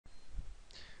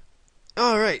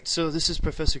Alright, so this is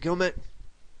Professor Gilmet,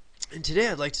 and today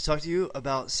I'd like to talk to you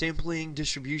about sampling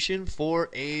distribution for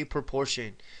a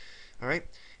proportion. Alright,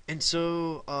 and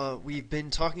so we've been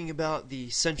talking about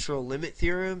the central limit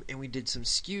theorem, and we did some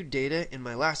skewed data in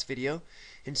my last video.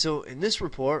 And so in this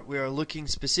report, we are looking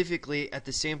specifically at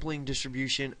the sampling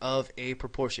distribution of a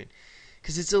proportion,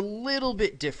 because it's a little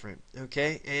bit different,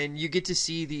 okay? And you get to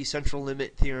see the central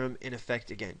limit theorem in effect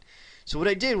again. So what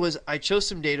I did was I chose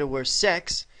some data where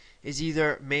sex is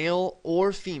either male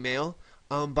or female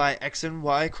by X and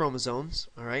Y chromosomes,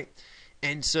 alright?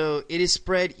 And so it is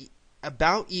spread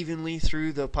about evenly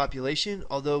through the population,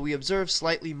 although we observe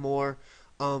slightly more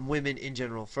women in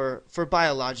general for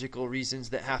biological reasons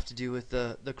that have to do with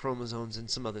the chromosomes and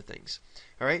some other things,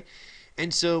 alright?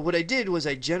 And so what I did was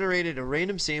I generated a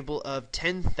random sample of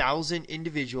 10,000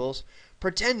 individuals,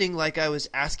 pretending like I was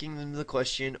asking them the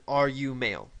question, are you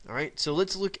male? Alright, so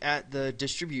let's look at the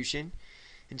distribution.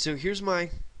 And so here's my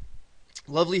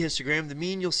lovely histogram. The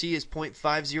mean you'll see is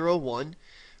 0.501.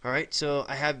 Alright, so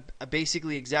I have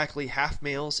basically exactly half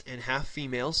males and half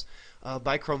females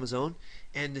by chromosome.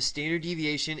 And the standard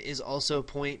deviation is also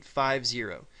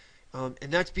 0.50.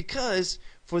 And that's because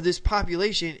for this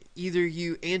population, either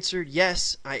you answered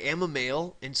yes, I am a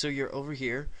male, and so you're over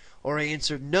here, or I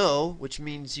answered no, which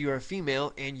means you are a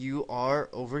female and you are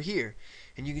over here.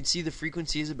 And you can see the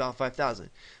frequency is about 5,000.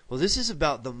 Well, this is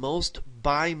about the most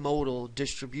bimodal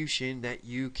distribution that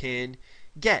you can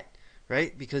get,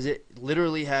 right? Because it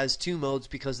literally has two modes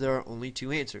because there are only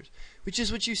two answers, which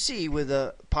is what you see with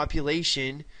a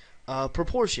population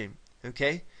proportion,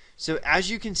 okay? So as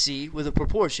you can see with a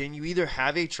proportion, you either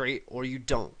have a trait or you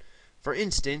don't. For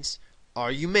instance,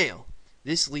 are you male?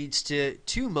 This leads to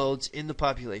two modes in the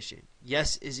population.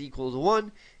 Yes is equal to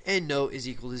 1 and no is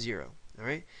equal to 0.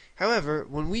 Alright. However,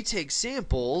 when we take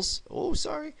samples,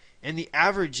 and the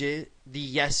average the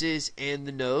yeses and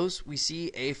the nos, we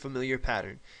see a familiar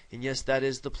pattern. And yes, that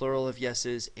is the plural of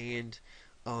yeses and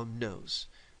nos.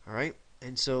 Alright.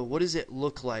 And so what does it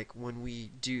look like when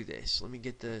we do this? Let me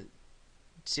get the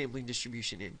sampling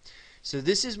distribution in. So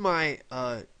this is my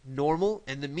normal,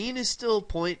 and the mean is still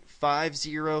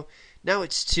 0.50. Now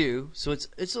it's 2, so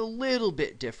it's a little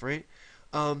bit different.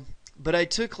 But I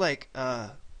took like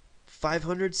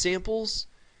 500 samples,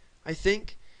 I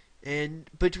think,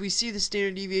 but we see the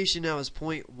standard deviation now is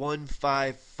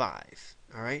 0.155.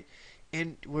 All right,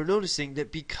 and we're noticing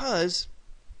that because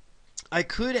I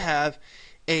could have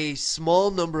a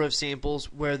small number of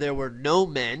samples where there were no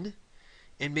men,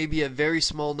 and maybe a very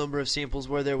small number of samples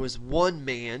where there was one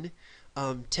man,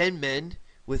 10 men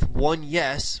with one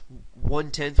yes,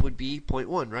 1/10 would be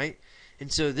 0.1, right?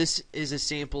 And so this is a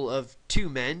sample of 2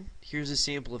 men. Here's a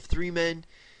sample of 3 men.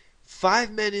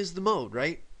 5 men is the mode,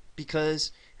 right?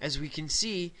 Because as we can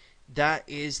see, that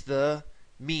is the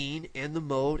mean and the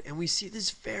mode, and we see this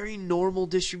very normal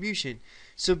distribution.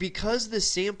 So because the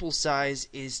sample size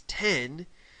is 10,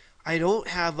 I don't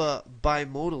have a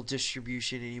bimodal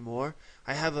distribution anymore.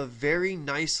 I have a very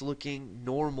nice looking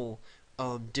normal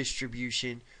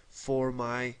distribution for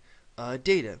my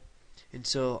data. And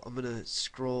so I'm going to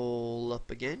scroll up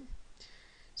again.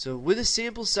 So with a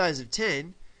sample size of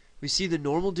 10, we see the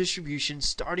normal distribution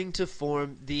starting to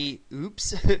form. The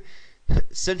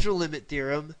central limit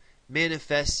theorem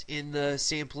manifests in the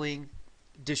sampling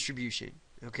distribution.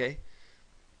 Okay.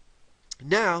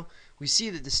 Now we see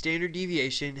that the standard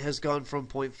deviation has gone from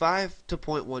 0.5 to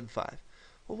 0.15.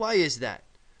 Well, why is that?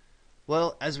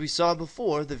 Well, as we saw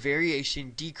before, the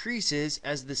variation decreases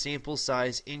as the sample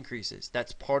size increases.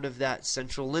 That's part of that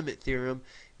central limit theorem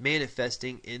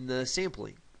manifesting in the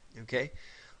sampling. Okay.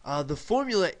 The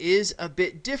formula is a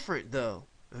bit different though,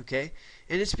 okay?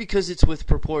 And it's because it's with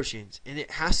proportions, and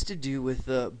it has to do with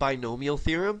the binomial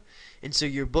theorem, and so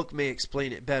your book may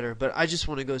explain it better, but I just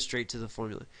want to go straight to the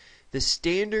formula. The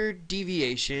standard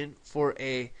deviation for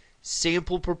a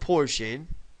sample proportion,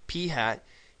 p hat,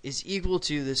 is equal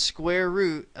to the square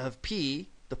root of p,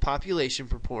 the population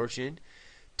proportion,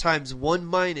 times 1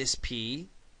 minus p.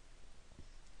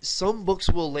 Some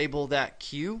books will label that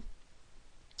q,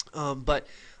 but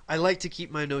I like to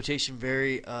keep my notation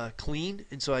very clean,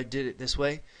 and so I did it this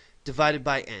way, divided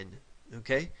by n,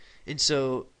 okay? And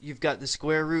so you've got the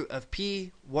square root of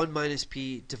p, 1 minus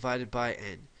p, divided by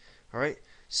n, alright?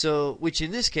 So, which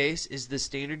in this case is the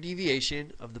standard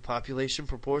deviation of the population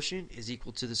proportion is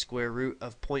equal to the square root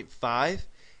of 0.5,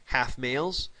 half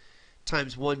males,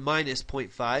 times 1 minus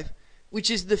 0.5,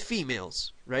 which is the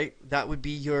females, right? That would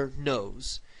be your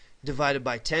nos, divided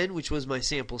by 10, which was my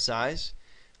sample size.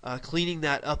 Cleaning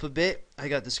that up a bit, I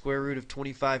got the square root of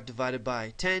 25 divided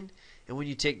by 10, and when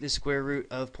you take the square root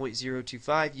of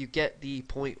 0.025, you get the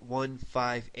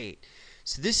 0.158.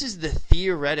 So this is the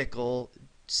theoretical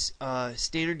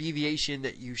standard deviation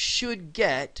that you should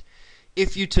get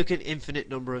if you took an infinite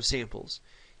number of samples.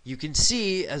 You can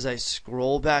see as I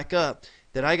scroll back up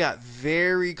that I got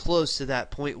very close to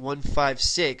that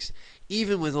 0.156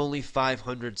 even with only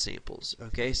 500 samples.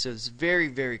 Okay, so it's very,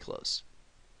 very close.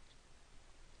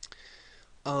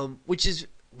 Which is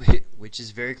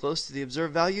very close to the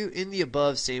observed value in the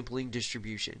above sampling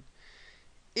distribution.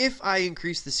 If I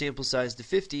increase the sample size to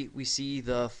 50, we see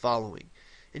the following.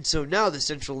 And so now the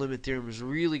central limit theorem is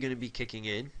really going to be kicking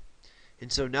in. And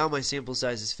so now my sample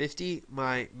size is 50.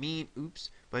 My mean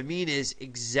is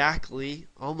exactly,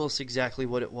 almost exactly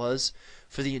what it was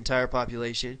for the entire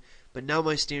population. But now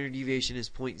my standard deviation is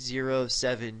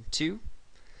 0.072.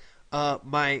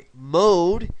 My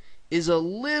mode is a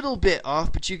little bit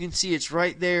off, but you can see it's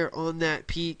right there on that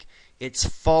peak. It's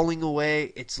falling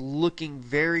away. It's looking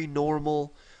very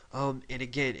normal. And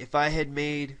again, if I had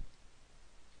made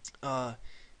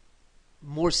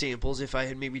more samples, if I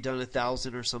had maybe done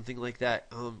 1,000 or something like that,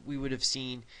 we would have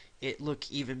seen it look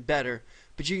even better.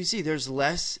 But you can see there's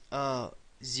less 0%,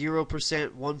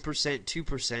 1%,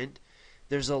 2%.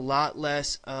 There's a lot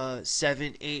less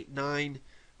 7, 8,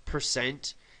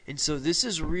 9%. And so this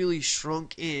is really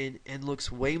shrunk in and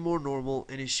looks way more normal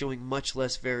and is showing much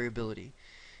less variability.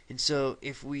 And so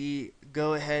if we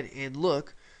go ahead and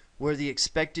look where the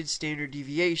expected standard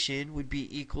deviation would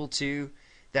be equal to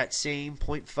that same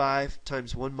 0.5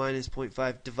 times 1 minus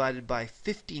 0.5 divided by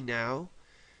 50 now.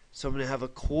 So I'm going to have a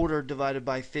quarter divided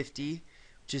by 50,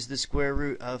 which is the square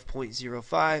root of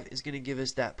 0.05, is going to give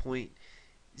us that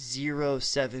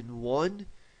 0.071,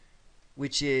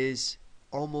 which is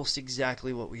almost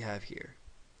exactly what we have here.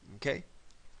 Okay?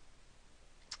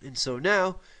 And so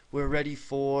now we're ready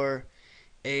for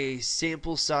a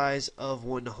sample size of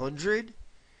 100.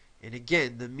 And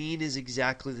again, the mean is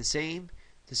exactly the same.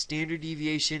 The standard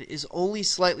deviation is only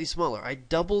slightly smaller. I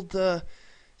doubled the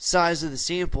size of the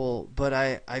sample, but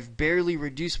I've barely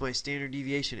reduced my standard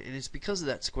deviation, and it's because of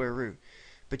that square root.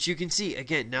 But you can see,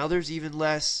 again, now there's even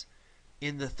less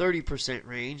in the 30%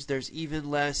 range. There's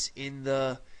even less in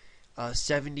the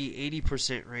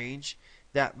 70-80% range.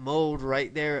 That mode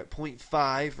right there at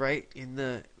 0.5, right,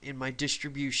 in my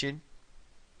distribution.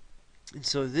 And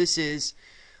so this is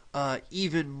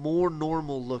even more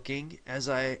normal looking as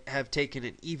I have taken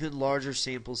an even larger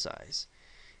sample size.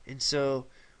 And so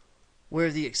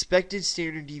where the expected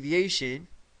standard deviation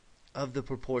of the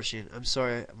proportion, I'm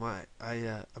sorry,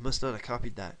 I must not have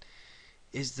copied that,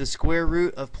 is the square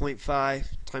root of 0.5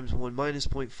 times 1 minus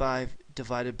 0.5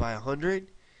 divided by 100.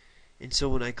 And so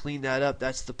when I clean that up,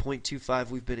 that's the 0.25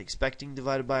 we've been expecting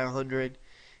divided by 100.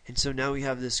 And so now we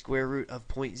have the square root of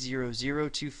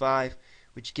 0.0025,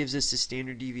 which gives us a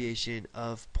standard deviation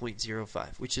of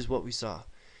 0.05, which is what we saw.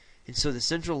 And so the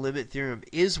central limit theorem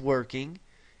is working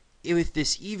with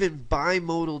this even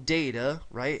bimodal data,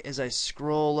 right, as I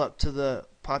scroll up to the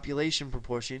population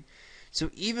proportion. So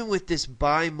even with this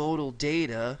bimodal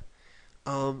data,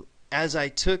 as I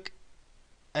took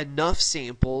enough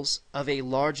samples of a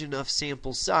large enough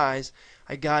sample size,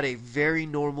 I got a very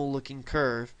normal looking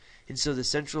curve. And so the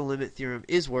central limit theorem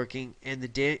is working, and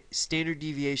the standard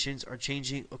deviations are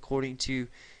changing according to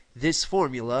this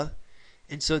formula.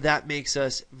 And so that makes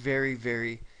us very,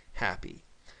 very happy.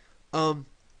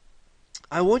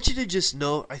 I want you to just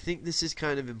note, I think this is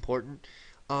kind of important,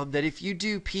 that if you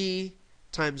do p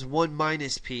times 1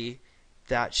 minus p,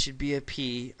 that should be a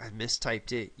p. I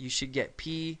mistyped it. You should get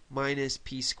p minus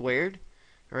p squared.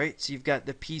 Alright, so you've got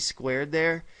the p squared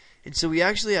there. And so we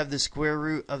actually have the square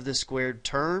root of the squared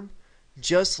term,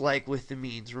 just like with the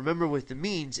means. Remember, with the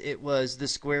means, it was the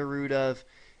square root of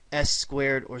s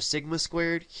squared or sigma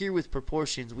squared. Here with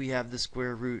proportions, we have the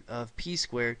square root of p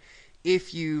squared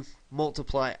if you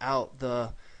multiply out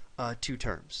the two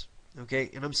terms.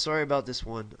 Okay, and I'm sorry about this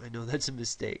one. I know that's a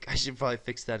mistake. I should probably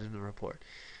fix that in the report.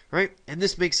 Right, and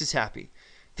this makes us happy.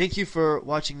 Thank you for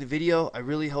watching the video. I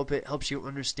really hope it helps you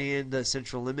understand the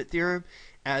central limit theorem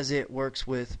as it works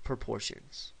with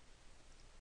proportions.